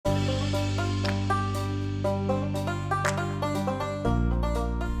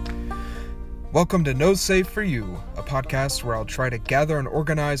Welcome to No Save For You, a podcast where I'll try to gather and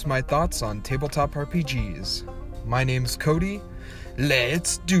organize my thoughts on tabletop RPGs. My name's Cody.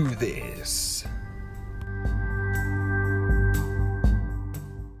 Let's do this!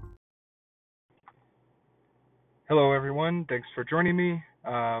 Hello everyone, thanks for joining me.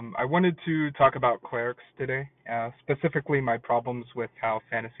 I wanted to talk about clerics today, specifically my problems with how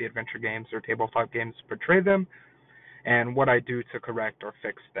fantasy adventure games or tabletop games portray them, and what I do to correct or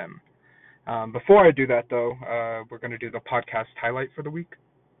fix them. Before I do that, though, we're going to do the podcast highlight for the week.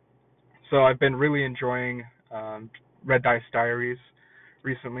 So I've been really enjoying Red Dice Diaries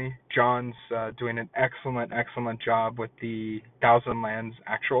recently. John's doing an excellent job with the Thousand Lands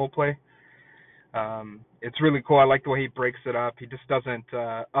actual play. It's really cool. I like the way he breaks it up. He just doesn't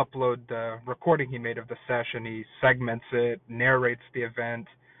upload the recording he made of the session. He segments it, narrates the event,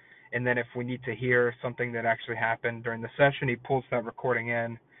 and then if we need to hear something that actually happened during the session, he pulls that recording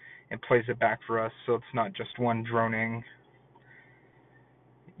in and plays it back for us, so it's not just one droning.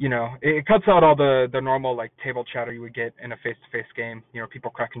 It cuts out all the normal like table chatter you would get in a face-to-face game.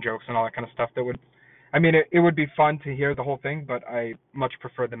 People cracking jokes and all that kind of stuff. It would be fun to hear the whole thing, but I much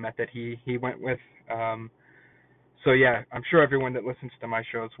prefer the method he went with. So yeah, I'm sure everyone that listens to my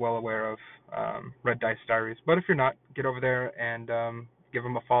show is well aware of Red Dice Diaries. But if you're not, get over there and give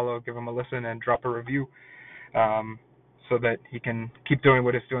him a follow, give him a listen, and drop a review. So that he can keep doing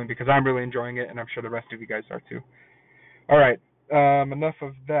what he's doing, because I'm really enjoying it, and I'm sure the rest of you guys are too. All right, enough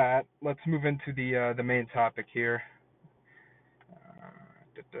of that. Let's move into the main topic here.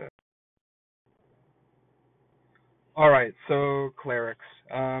 All right, so clerics.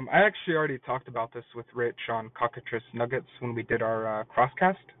 I actually already talked about this with Rich on Cockatrice Nuggets when we did our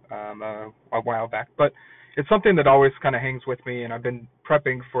crosscast a while back, but it's something that always kind of hangs with me, and I've been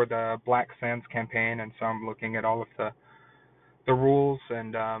prepping for the Black Sands campaign, and so I'm looking at all of the rules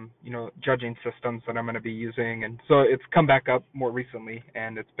and judging systems that I'm going to be using, and so it's come back up more recently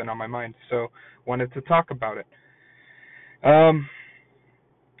and it's been on my mind, so wanted to talk about it. I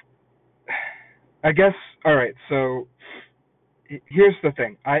guess, all right, so here's the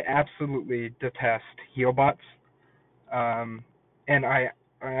thing. I absolutely detest healbots, and I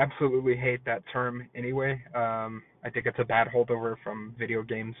absolutely hate that term anyway. I think it's a bad holdover from video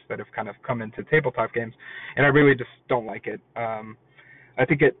games that have kind of come into tabletop games, and I really just don't like it. I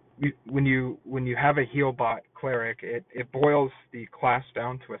think when you have a healbot cleric, it boils the class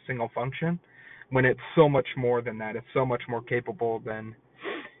down to a single function, when it's so much more than that. It's so much more capable than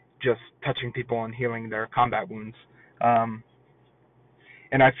just touching people and healing their combat wounds. And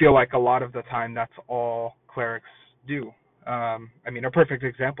I feel like a lot of the time that's all clerics do. A perfect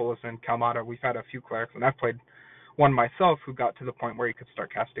example is in Kalmata. We've had a few clerics, and I've played one myself who got to the point where he could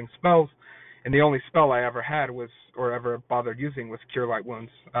start casting spells, and the only spell I ever had or ever bothered using was Cure Light Wounds.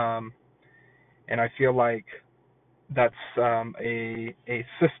 And I feel like that's a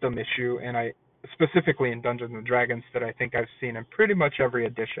system issue, and I specifically in Dungeons and Dragons that I think I've seen in pretty much every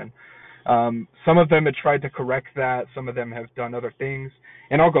edition. Some of them have tried to correct that. Some of them have done other things,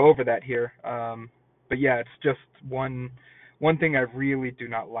 and I'll go over that here. But yeah, it's just one thing I really do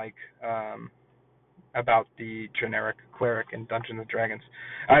not like about the generic cleric in Dungeons and Dragons.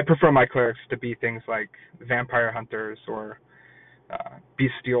 I prefer my clerics to be things like vampire hunters or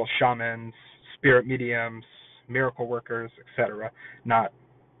bestial shamans, spirit mediums, miracle workers, etc. Not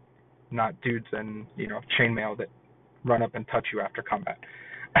dudes in chainmail that run up and touch you after combat.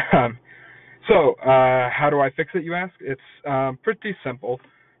 So how do I fix it, you ask? It's pretty simple.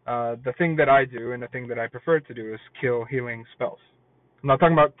 The thing that I do and the thing that I prefer to do is kill healing spells. I'm not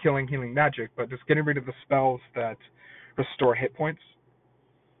talking about killing healing magic, but just getting rid of the spells that restore hit points.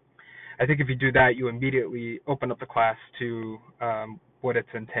 I think if you do that, you immediately open up the class to what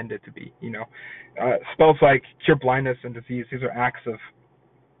it's intended to be. Spells like Cure Blindness and Disease, these are acts of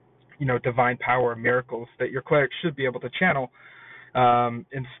divine power, miracles that your cleric should be able to channel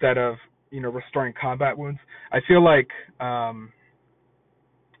instead of restoring combat wounds. I feel like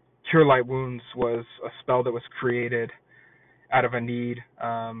Cure Light Wounds was a spell that was created out of a need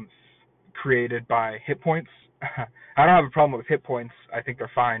created by hit points. I don't have a problem with hit points. I think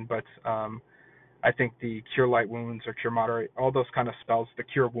they're fine, but I think the Cure Light Wounds or Cure Moderate, all those kind of spells, the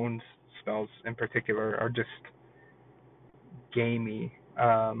Cure Wounds spells in particular, are just gamey.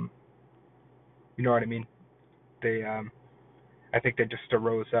 You know what I mean? I think they just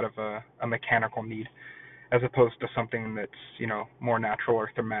arose out of a mechanical need, as opposed to something that's more natural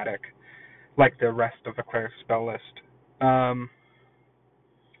or thematic, like the rest of the cleric spell list.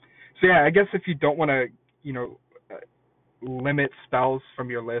 So yeah, I guess if you don't want to limit spells from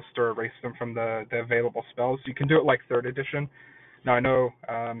your list or erase them from the available spells, you can do it like 3rd edition. Now I know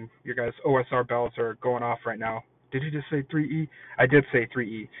your guys' OSR bells are going off right now. Did you just say 3E? I did say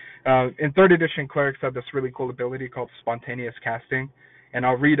 3E. In 3rd edition, clerics have this really cool ability called spontaneous casting, and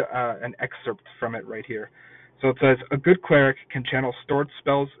I'll read an excerpt from it right here. So it says, a good cleric can channel stored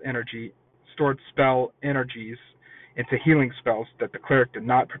spell energies into healing spells that the cleric did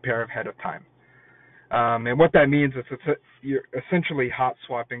not prepare ahead of time. And what that means is you're essentially hot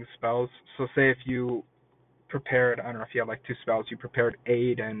swapping spells. So say if you prepared, I don't know if you had like 2 spells, you prepared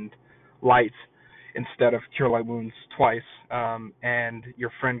Aid and Light instead of Cure Light Wounds twice, and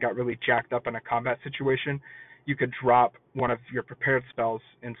your friend got really jacked up in a combat situation, you could drop one of your prepared spells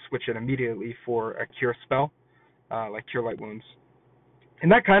and switch it immediately for a cure spell, like Cure Light Wounds.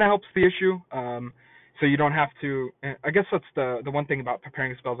 And that kind of helps the issue. So you don't have to. I guess that's the one thing about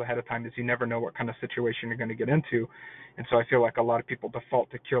preparing spells ahead of time is you never know what kind of situation you're going to get into, and so I feel like a lot of people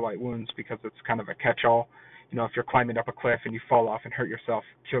default to Cure Light Wounds because it's kind of a catch-all. You know, if you're climbing up a cliff and you fall off and hurt yourself,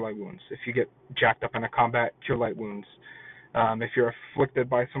 Cure Light Wounds. If you get jacked up in a combat, Cure Light Wounds. If you're afflicted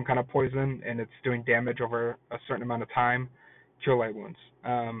by some kind of poison and it's doing damage over a certain amount of time, Cure Light Wounds.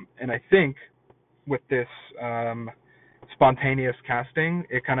 And I think with this spontaneous casting,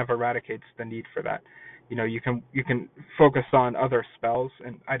 it kind of eradicates the need for that. You know, you can focus on other spells,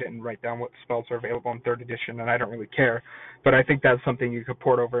 and I didn't write down what spells are available in 3rd edition, and I don't really care, but I think that's something you could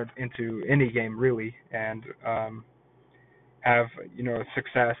port over into any game really, and have, you know,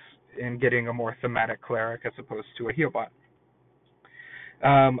 success in getting a more thematic cleric as opposed to a heal bot.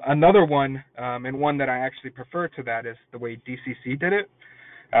 Another one, and one that I actually prefer to that, is the way DCC did it.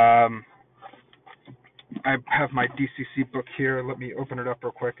 I have my DCC book here. Let me open it up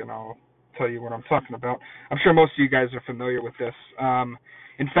real quick and I'll tell you what I'm talking about. I'm sure most of you guys are familiar with this.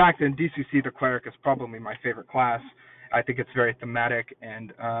 In fact, in DCC, the cleric is probably my favorite class. I think it's very thematic,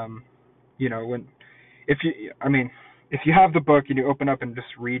 and you know, if you have the book and you open up and just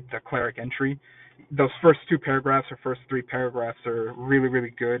read the cleric entry, those first 2 paragraphs or first 3 paragraphs are really,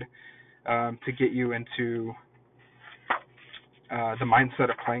 really good to get you into the mindset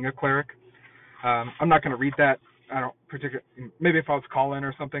of playing a cleric. I'm not going to read that. I don't particularly. Maybe if I was calling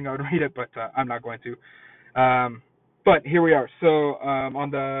or something, I would read it, but I'm not going to. But here we are. So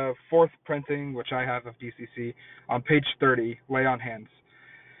on the 4th printing, which I have of DCC, on page 30, Lay on Hands.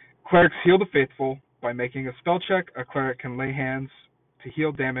 Clerics heal the faithful by making a spell check. A cleric can lay hands to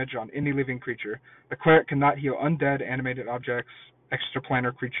heal damage on any living creature. The cleric cannot heal undead, animated objects,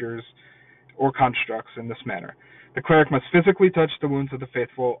 extraplanar creatures, or constructs in this manner. The cleric must physically touch the wounds of the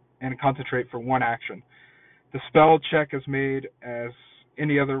faithful and concentrate for 1 action. The spell check is made as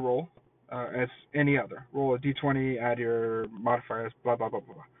any other roll, Roll a d20, add your modifiers, blah, blah, blah,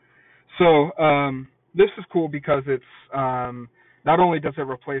 blah. So this is cool because it's not only does it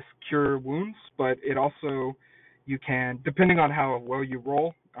replace cure wounds, but it also, you can, depending on how well you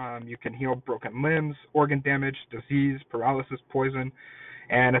roll, you can heal broken limbs, organ damage, disease, paralysis, poison,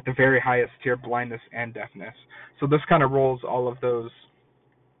 and at the very highest tier, blindness and deafness. So this kind of rolls all of those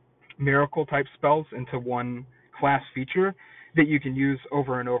miracle type spells into one class feature that you can use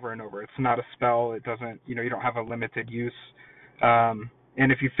over and over and over. It's not a spell. It doesn't, you know, you don't have a limited use. And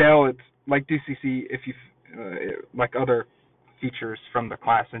if you fail, it's like DCC. If you like other features from the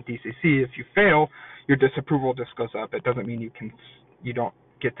class in DCC, if you fail, your disapproval just goes up. It doesn't mean you don't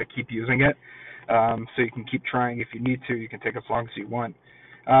get to keep using it. So you can keep trying if you need to. You can take as long as you want.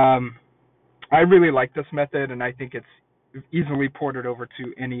 I really like this method, and I think it's easily ported over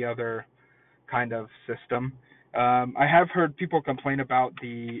to any other kind of system. I have heard people complain about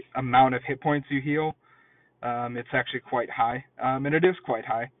the amount of hit points you heal. It's actually quite high, and it is quite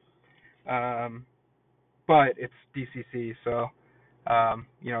high. But it's DCC, so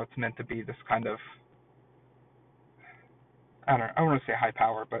you know, it's meant to be this kind of, I don't want to say high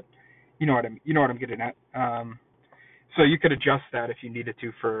power, but you know what I'm getting at. So you could adjust that if you needed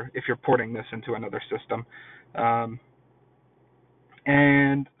to if you're porting this into another system.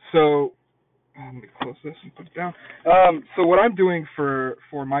 And so let me close this and put it down. So what I'm doing for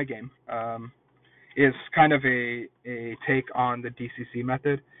my game is kind of a take on the DCC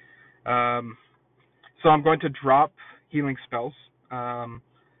method. So I'm going to drop healing spells,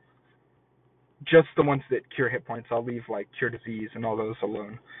 just the ones that cure hit points. I'll leave like cure disease and all those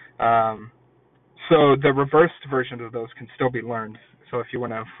alone. So the reversed version of those can still be learned. So if you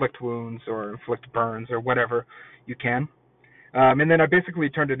want to inflict wounds or inflict burns or whatever, you can. And then I basically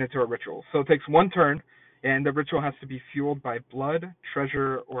turned it into a ritual. So it takes 1 turn, and the ritual has to be fueled by blood,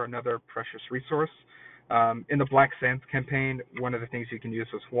 treasure, or another precious resource. In the Black Sands campaign, one of the things you can use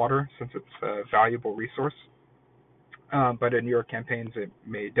is water, since it's a valuable resource. But in your campaigns, it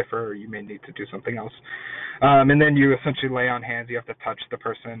may differ, or you may need to do something else. And then you essentially lay on hands. You have to touch the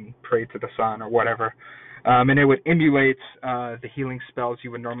person, pray to the sun, or whatever. And it would emulate the healing spells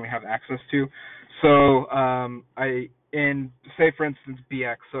you would normally have access to. So say for instance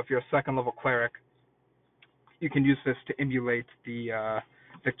BX. So if you're a second level cleric, you can use this to emulate the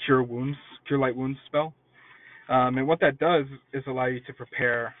cure light wounds spell. And what that does is allow you to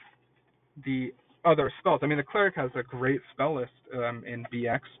prepare the other spells. I mean, the cleric has a great spell list in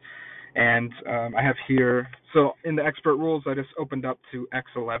BX, and I have here. So in the expert rules, I just opened up to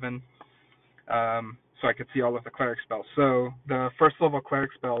X11, so I could see all of the cleric spells. So the first level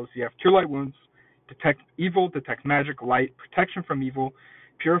cleric spells, you have Cure Light Wounds, Detect Evil, Detect Magic, Light, Protection from Evil,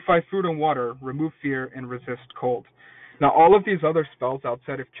 Purify Food and Water, Remove Fear, and Resist Cold. Now, all of these other spells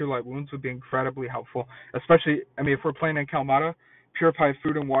outside of Cure Light Wounds would be incredibly helpful, especially, I mean, if we're playing in Kalmata, Purify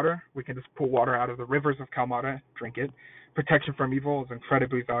Food and Water, we can just pull water out of the rivers of Kalmata, drink it. Protection from Evil is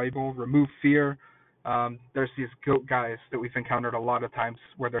incredibly valuable. Remove Fear. There's these goat guys that we've encountered a lot of times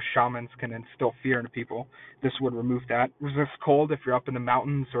where their shamans can instill fear into people. This would remove that. Resist Cold if you're up in the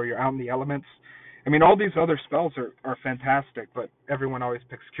mountains or you're out in the elements. I mean, all these other spells are fantastic, but everyone always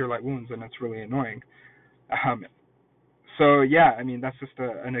picks Cure Light Wounds, and it's really annoying. So yeah, I mean, that's just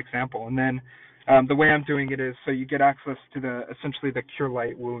an example. And then the way I'm doing it is, so you get access to essentially the Cure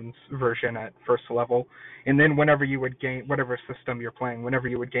Light Wounds version at first level, and then whenever you would gain, whatever system you're playing, whenever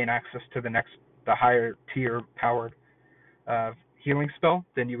you would gain access to the higher tier powered healing spell,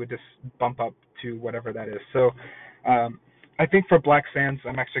 then you would just bump up to whatever that is. So I think for Black Sands,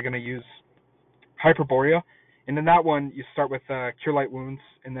 I'm actually going to use Hyperborea, and then that one you start with Cure Light Wounds,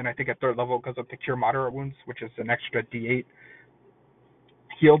 and then I think at third level it goes up to Cure Moderate Wounds, which is an extra D8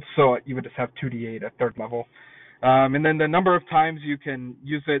 healed, so you would just have 2d8 at third level. And then the number of times you can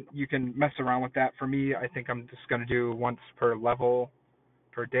use it, you can mess around with that. For me, I think I'm just going to do once per level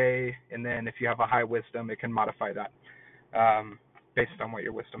per day, and then if you have a high wisdom, it can modify that based on what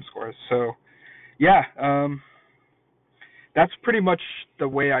your wisdom score is. So yeah, that's pretty much the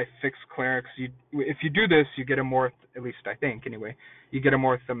way I fix clerics. If you do this, you get a more, at least I think anyway, you get a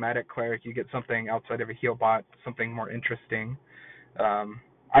more thematic cleric. You get something outside of a heal bot, something more interesting.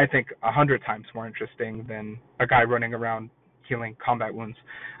 I think 100 times more interesting than a guy running around healing combat wounds.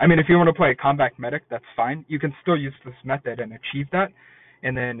 I mean, if you want to play a combat medic, that's fine. You can still use this method and achieve that,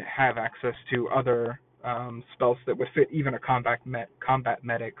 and then have access to other spells that would fit even a combat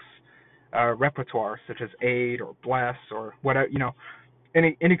medic's repertoire, such as Aid or Bless or whatever,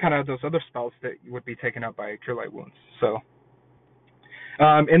 any kind of those other spells that would be taken up by Cure Light Wounds. So.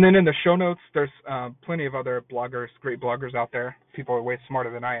 And then in the show notes, there's plenty of other bloggers, great bloggers out there. People are way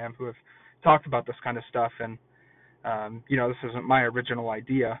smarter than I am who have talked about this kind of stuff. And, this isn't my original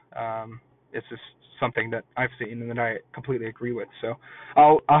idea. It's just something that I've seen and that I completely agree with. So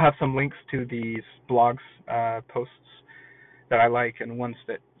I'll have some links to these blogs, posts that I like, and ones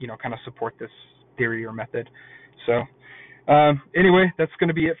that, kind of support this theory or method. So anyway, that's going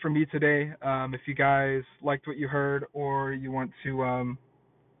to be it for me today. If you guys liked what you heard, or you want to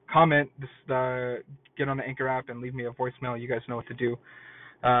comment, get on the Anchor app and leave me a voicemail. You guys know what to do.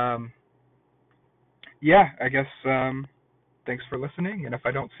 Yeah, I guess thanks for listening, and if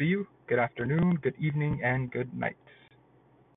I don't see you, good afternoon, good evening, and good night.